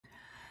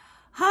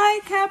Hi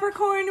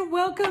Capricorn,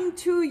 welcome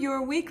to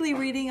your weekly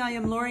reading. I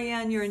am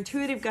Lorianne, your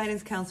intuitive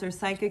guidance counselor,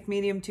 psychic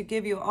medium, to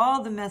give you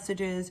all the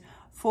messages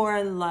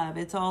for love.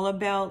 It's all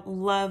about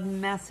love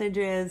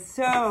messages.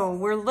 So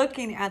we're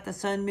looking at the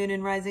sun, moon,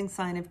 and rising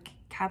sign of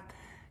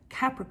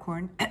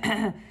Capricorn.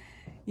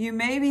 You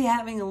may be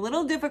having a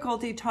little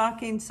difficulty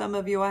talking, some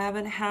of you. I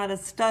haven't had a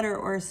stutter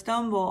or a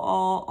stumble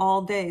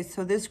all day.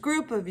 So this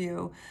group of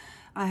you,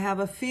 I have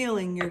a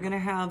feeling you're going to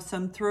have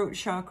some throat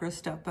chakra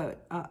stuff,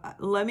 but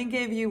let me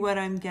give you what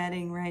I'm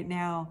getting right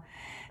now.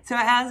 So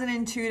as an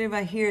intuitive,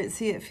 I hear it,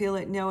 see it, feel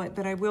it, know it,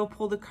 but I will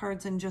pull the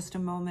cards in just a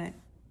moment.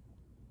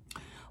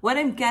 What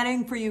I'm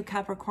getting for you,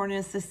 Capricorn,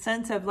 is the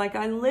sense of, like,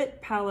 I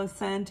lit Palo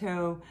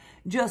Santo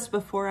just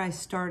before I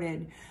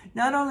started.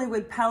 Not only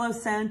would Palo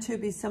Santo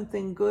be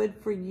something good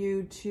for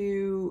you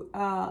to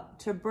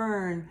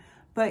burn,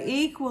 but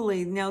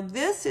equally, now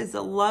this is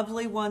a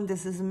lovely one.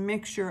 This is a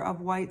mixture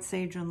of white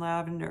sage and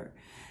lavender.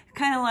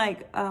 Kind of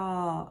like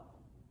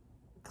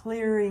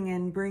clearing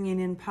and bringing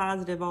in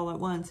positive all at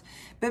once.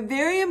 But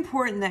very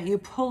important that you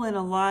pull in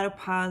a lot of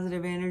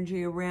positive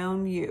energy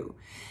around you.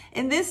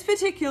 In this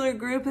particular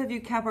group of you,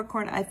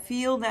 Capricorn, I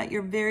feel that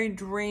you're very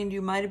drained.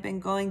 You might have been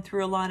going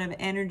through a lot of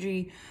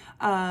energy.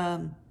 I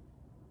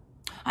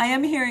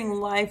am hearing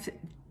life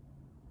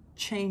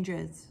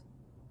changes.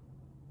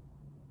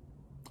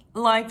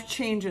 Life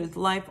changes,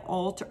 life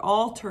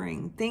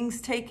altering,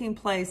 things taking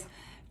place,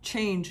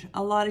 change.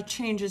 A lot of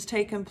change has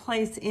taken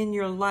place in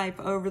your life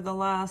over the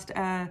last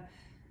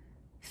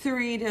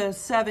 3 to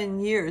 7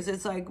 years.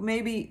 It's like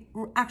maybe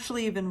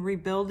actually even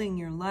rebuilding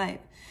your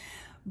life.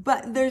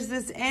 But there's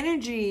this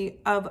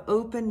energy of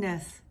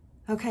openness,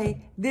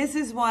 okay? This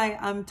is why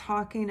I'm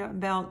talking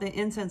about the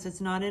incense. It's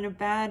not in a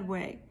bad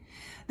way.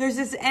 There's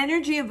this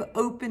energy of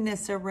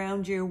openness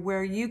around you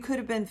where you could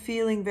have been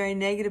feeling very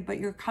negative, but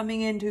you're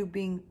coming into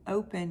being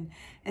open.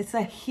 It's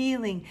a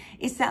healing.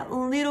 It's that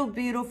little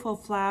beautiful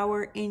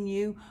flower in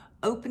you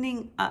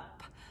opening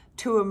up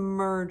to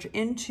emerge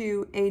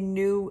into a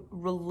new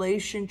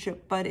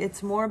relationship, but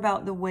it's more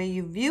about the way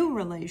you view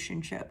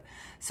relationship.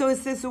 So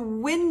it's this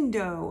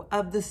window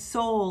of the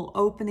soul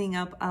opening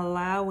up,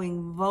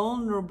 allowing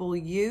vulnerable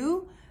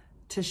you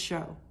to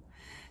show.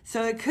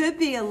 So it could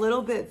be a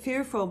little bit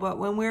fearful, but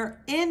when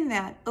we're in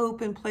that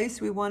open place,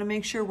 we want to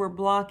make sure we're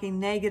blocking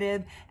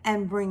negative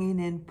and bringing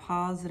in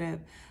positive.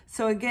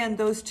 So again,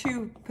 those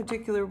two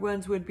particular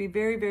ones would be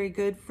very, very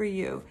good for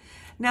you.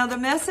 Now, the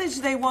message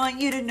they want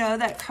you to know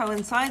that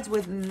coincides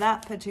with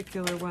that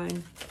particular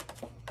one.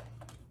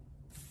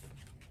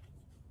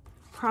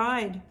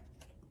 Pride.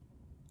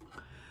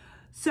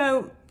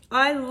 So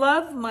I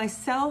love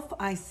myself.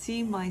 I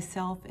see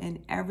myself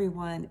in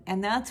everyone.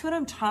 And that's what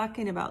I'm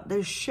talking about.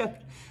 This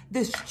shift,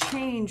 this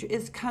change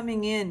is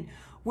coming in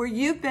where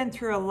you've been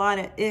through a lot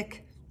of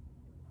ick.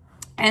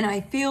 And I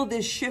feel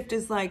this shift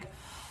is like,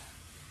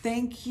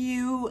 thank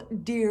you,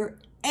 dear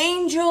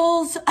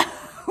angels.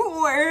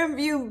 Where have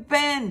you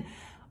been?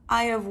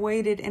 I have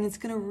waited, and it's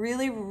going to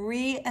really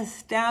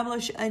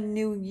reestablish a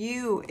new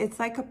you. It's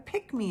like a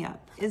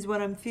pick-me-up is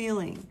what I'm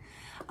feeling.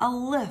 A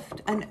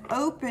lift, an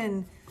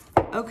open,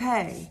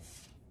 okay,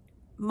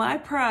 my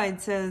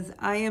pride says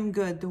I am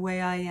good the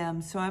way I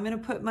am. So I'm going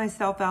to put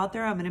myself out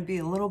there. I'm going to be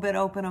a little bit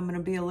open. I'm going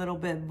to be a little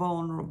bit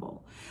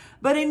vulnerable.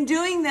 But in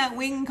doing that,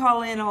 we can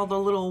call in all the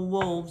little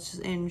wolves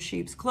in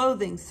sheep's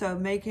clothing. So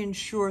making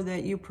sure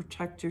that you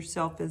protect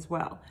yourself as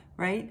well,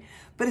 right?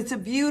 But it's a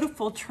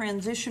beautiful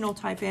transitional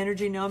type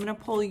energy. Now I'm going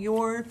to pull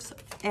yours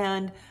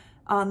and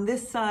on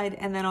this side,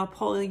 and then I'll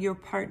pull your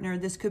partner.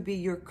 This could be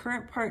your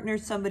current partner,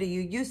 somebody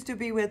you used to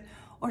be with,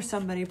 or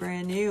somebody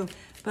brand new.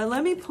 But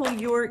let me pull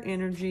your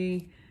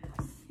energy.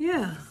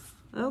 Yeah,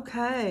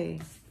 okay.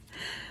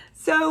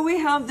 So we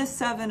have the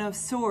Seven of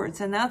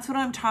Swords, and that's what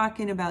I'm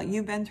talking about.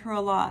 You've been through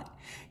a lot.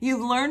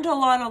 You've learned a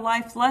lot of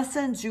life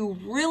lessons. You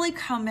really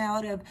come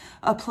out of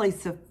a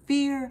place of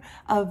fear,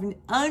 of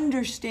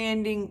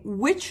understanding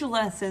which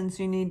lessons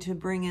you need to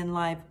bring in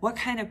life, what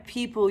kind of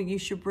people you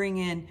should bring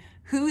in,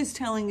 who is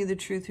telling you the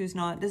truth, who's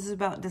not. This is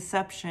about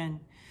deception,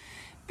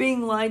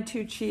 being lied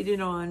to, cheated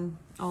on,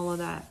 all of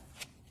that.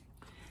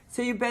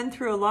 So you've been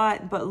through a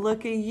lot, but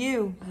look at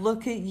you.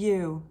 Look at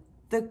you.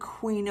 The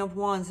Queen of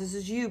Wands. This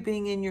is you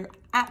being in your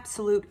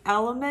absolute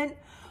element,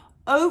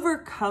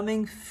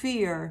 overcoming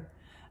fear,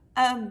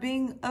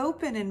 being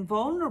open and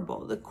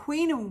vulnerable. The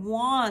Queen of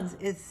Wands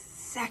is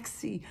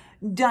sexy,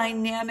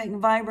 dynamic,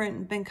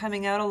 vibrant, been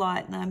coming out a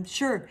lot. And I'm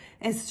sure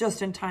it's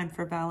just in time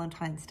for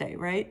Valentine's Day,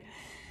 right?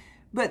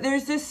 But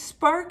there's this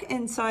spark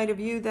inside of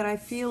you that I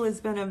feel has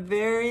been a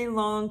very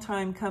long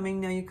time coming.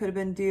 Now, you could have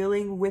been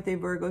dealing with a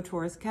Virgo,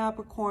 Taurus,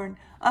 Capricorn,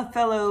 a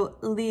fellow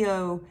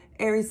Leo,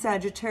 Aries,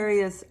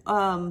 Sagittarius,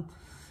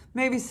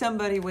 maybe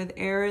somebody with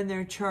air in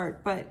their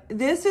chart. But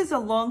this is a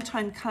long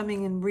time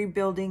coming and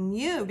rebuilding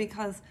you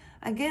because,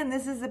 again,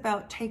 this is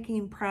about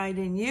taking pride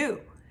in you.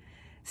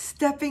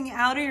 Stepping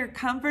out of your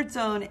comfort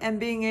zone and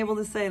being able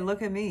to say,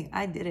 look at me,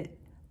 I did it.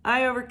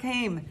 I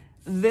overcame.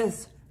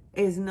 This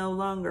is no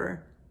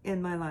longer in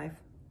my life.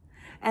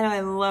 And I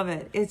love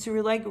it. It's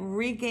like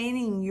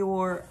regaining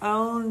your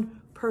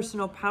own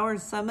personal power.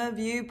 Some of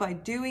you, by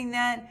doing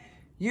that,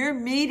 you're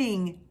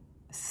meeting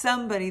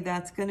somebody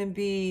that's going to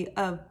be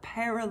of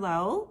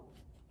parallel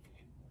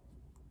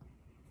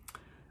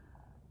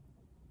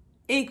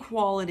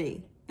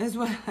equality. Is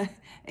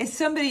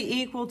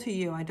somebody equal to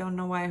you? I don't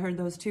know why I heard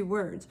those two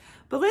words.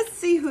 But let's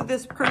see who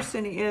this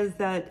person is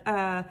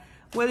that,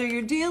 whether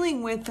you're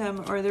dealing with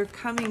them or they're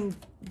coming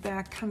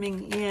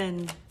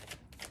in.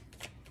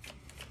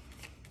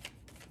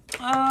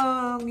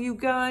 Oh, you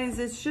guys,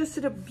 it's just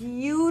a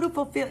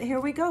beautiful feel.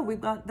 Here we go.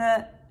 We've got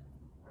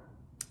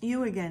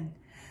you again.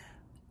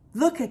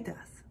 Look at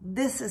this.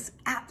 This is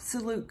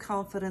absolute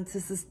confidence.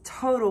 This is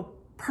total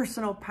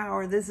personal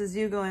power. This is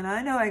you going,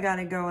 I know I got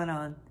it going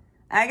on.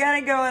 I got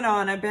it going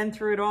on. I've been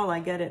through it all. I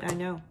get it. I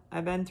know.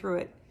 I've been through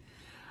it.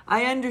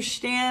 I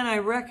understand. I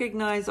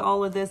recognize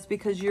all of this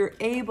because you're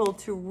able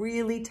to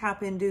really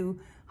tap into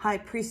High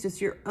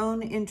Priestess, your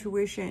own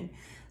intuition.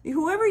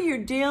 Whoever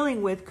you're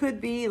dealing with could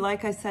be,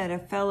 like I said, a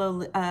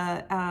fellow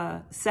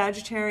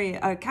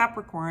Sagittarius,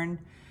 Capricorn.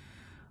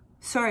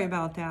 Sorry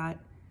about that.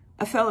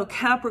 A fellow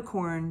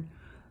Capricorn.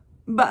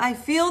 But I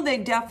feel they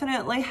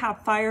definitely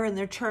have fire in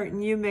their chart,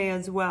 and you may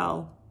as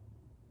well.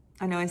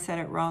 I know I said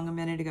it wrong a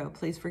minute ago.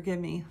 Please forgive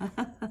me.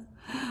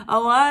 A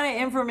lot of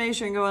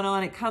information going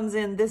on. It comes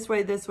in this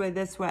way, this way,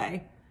 this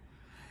way.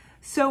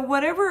 So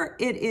whatever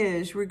it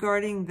is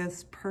regarding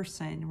this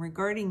person,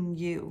 regarding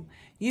you,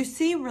 you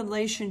see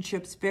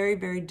relationships very,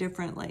 very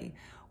differently.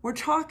 We're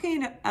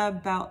talking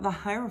about the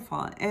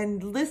Hierophant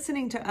and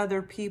listening to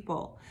other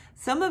people.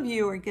 Some of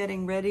you are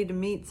getting ready to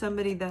meet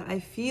somebody that I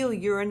feel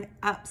you're an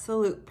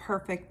absolute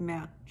perfect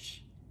match.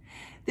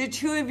 The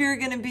two of you are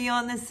going to be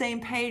on the same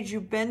page.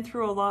 You've been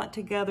through a lot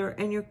together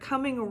and you're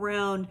coming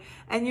around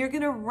and you're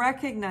going to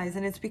recognize,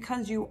 and it's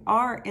because you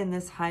are in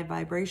this high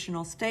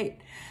vibrational state.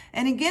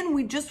 And again,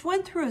 we just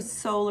went through a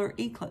solar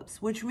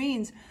eclipse, which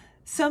means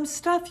some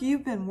stuff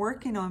you've been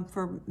working on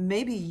for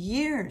maybe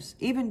years,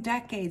 even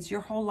decades,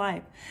 your whole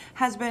life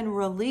has been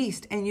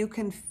released and you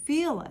can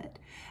feel it.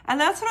 And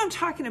that's what I'm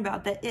talking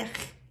about, the ich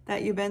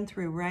that you've been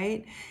through,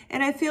 right?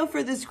 And I feel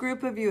for this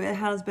group of you, it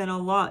has been a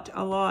lot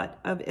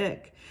of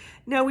ick.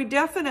 Now, we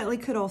definitely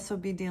could also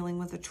be dealing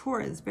with a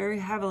Taurus very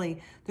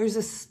heavily. There's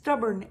a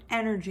stubborn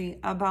energy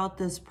about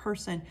this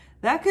person.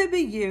 That could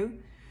be you,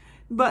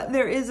 but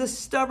there is a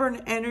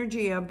stubborn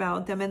energy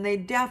about them, and they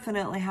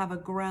definitely have a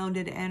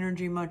grounded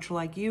energy, much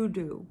like you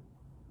do.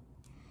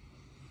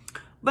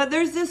 But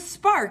there's this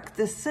spark,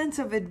 this sense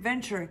of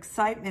adventure,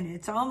 excitement.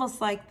 It's almost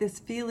like this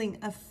feeling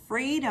of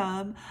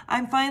freedom.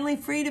 I'm finally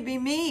free to be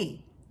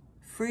me.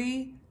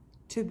 Free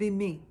to be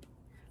me.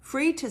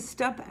 Free to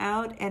step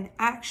out and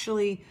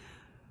actually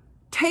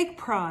take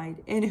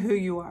pride in who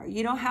you are.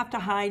 You don't have to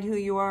hide who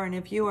you are. And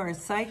if you are a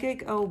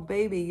psychic, oh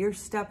baby, you're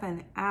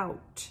stepping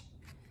out.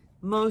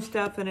 Most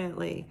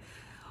definitely.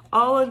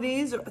 All of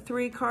these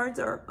three cards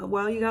are,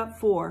 well, you got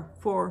four.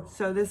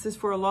 So this is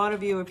for a lot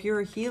of you. If you're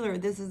a healer,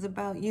 this is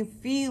about you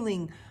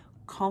feeling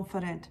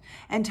confident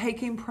and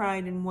taking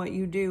pride in what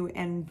you do.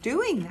 And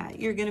doing that,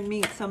 you're going to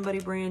meet somebody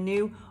brand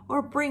new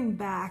or bring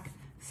back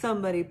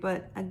somebody.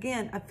 But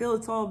again, I feel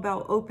it's all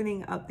about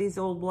opening up these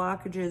old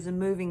blockages and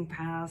moving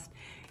past.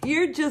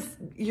 You're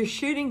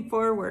shooting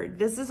forward.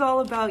 This is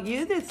all about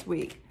you this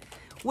week.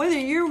 Whether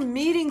you're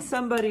meeting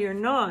somebody or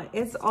not,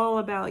 it's all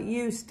about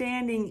you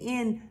standing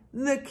in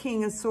the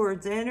King of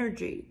Swords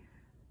energy.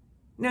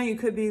 Now, you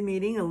could be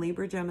meeting a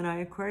Libra, Gemini,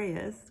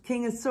 Aquarius.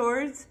 King of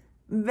Swords,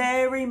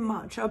 very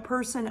much a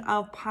person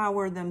of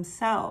power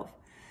themselves.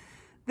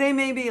 They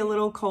may be a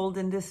little cold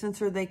and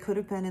distant, or they could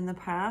have been in the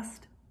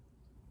past.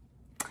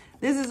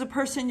 This is a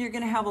person you're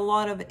going to have a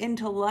lot of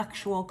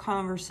intellectual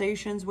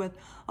conversations with,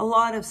 a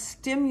lot of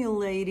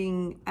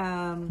stimulating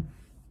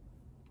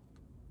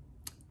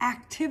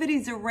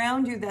activities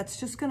around you that's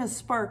just going to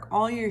spark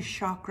all your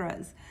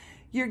chakras.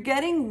 You're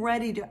getting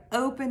ready to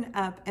open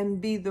up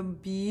and be the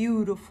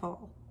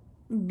beautiful,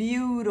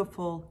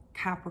 beautiful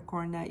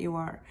Capricorn that you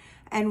are,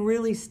 and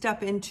really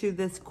step into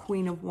this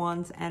Queen of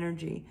Wands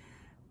energy.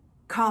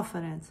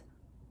 Confidence,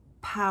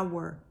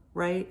 power,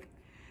 right?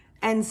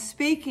 And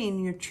speaking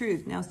your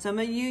truth. Now, some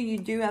of you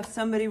do have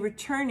somebody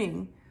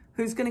returning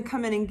who's going to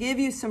come in and give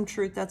you some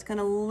truth that's going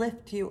to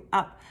lift you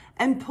up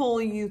and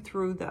pull you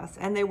through this.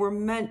 And they were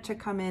meant to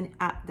come in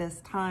at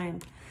this time.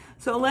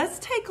 So let's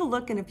take a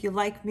look. And if you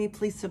like me,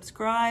 please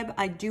subscribe.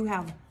 I do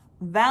have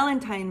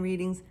Valentine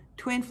readings,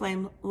 twin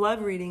flame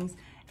love readings.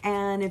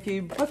 And if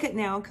you book it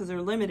now, because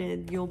they're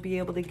limited, you'll be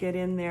able to get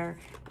in there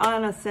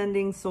on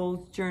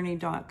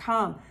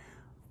ascendingsoulsjourney.com.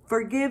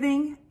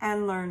 Forgiving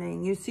and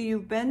learning. You see,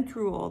 you've been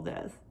through all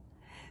this.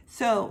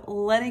 So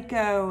let it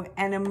go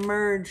and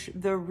emerge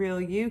the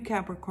real you,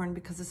 Capricorn,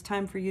 because it's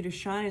time for you to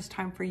shine. It's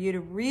time for you to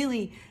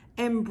really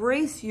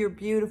embrace your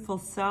beautiful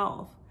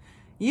self.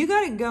 You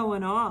got it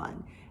going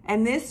on.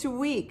 And this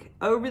week,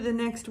 over the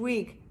next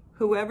week,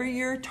 whoever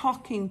you're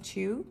talking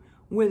to,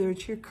 whether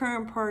it's your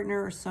current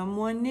partner or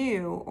someone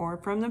new or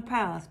from the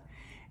past,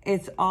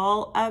 it's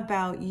all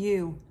about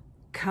you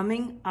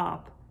coming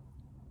up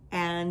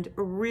and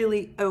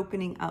really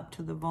opening up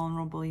to the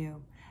vulnerable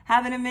you.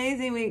 Have an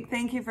amazing week.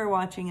 Thank you for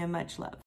watching and much love.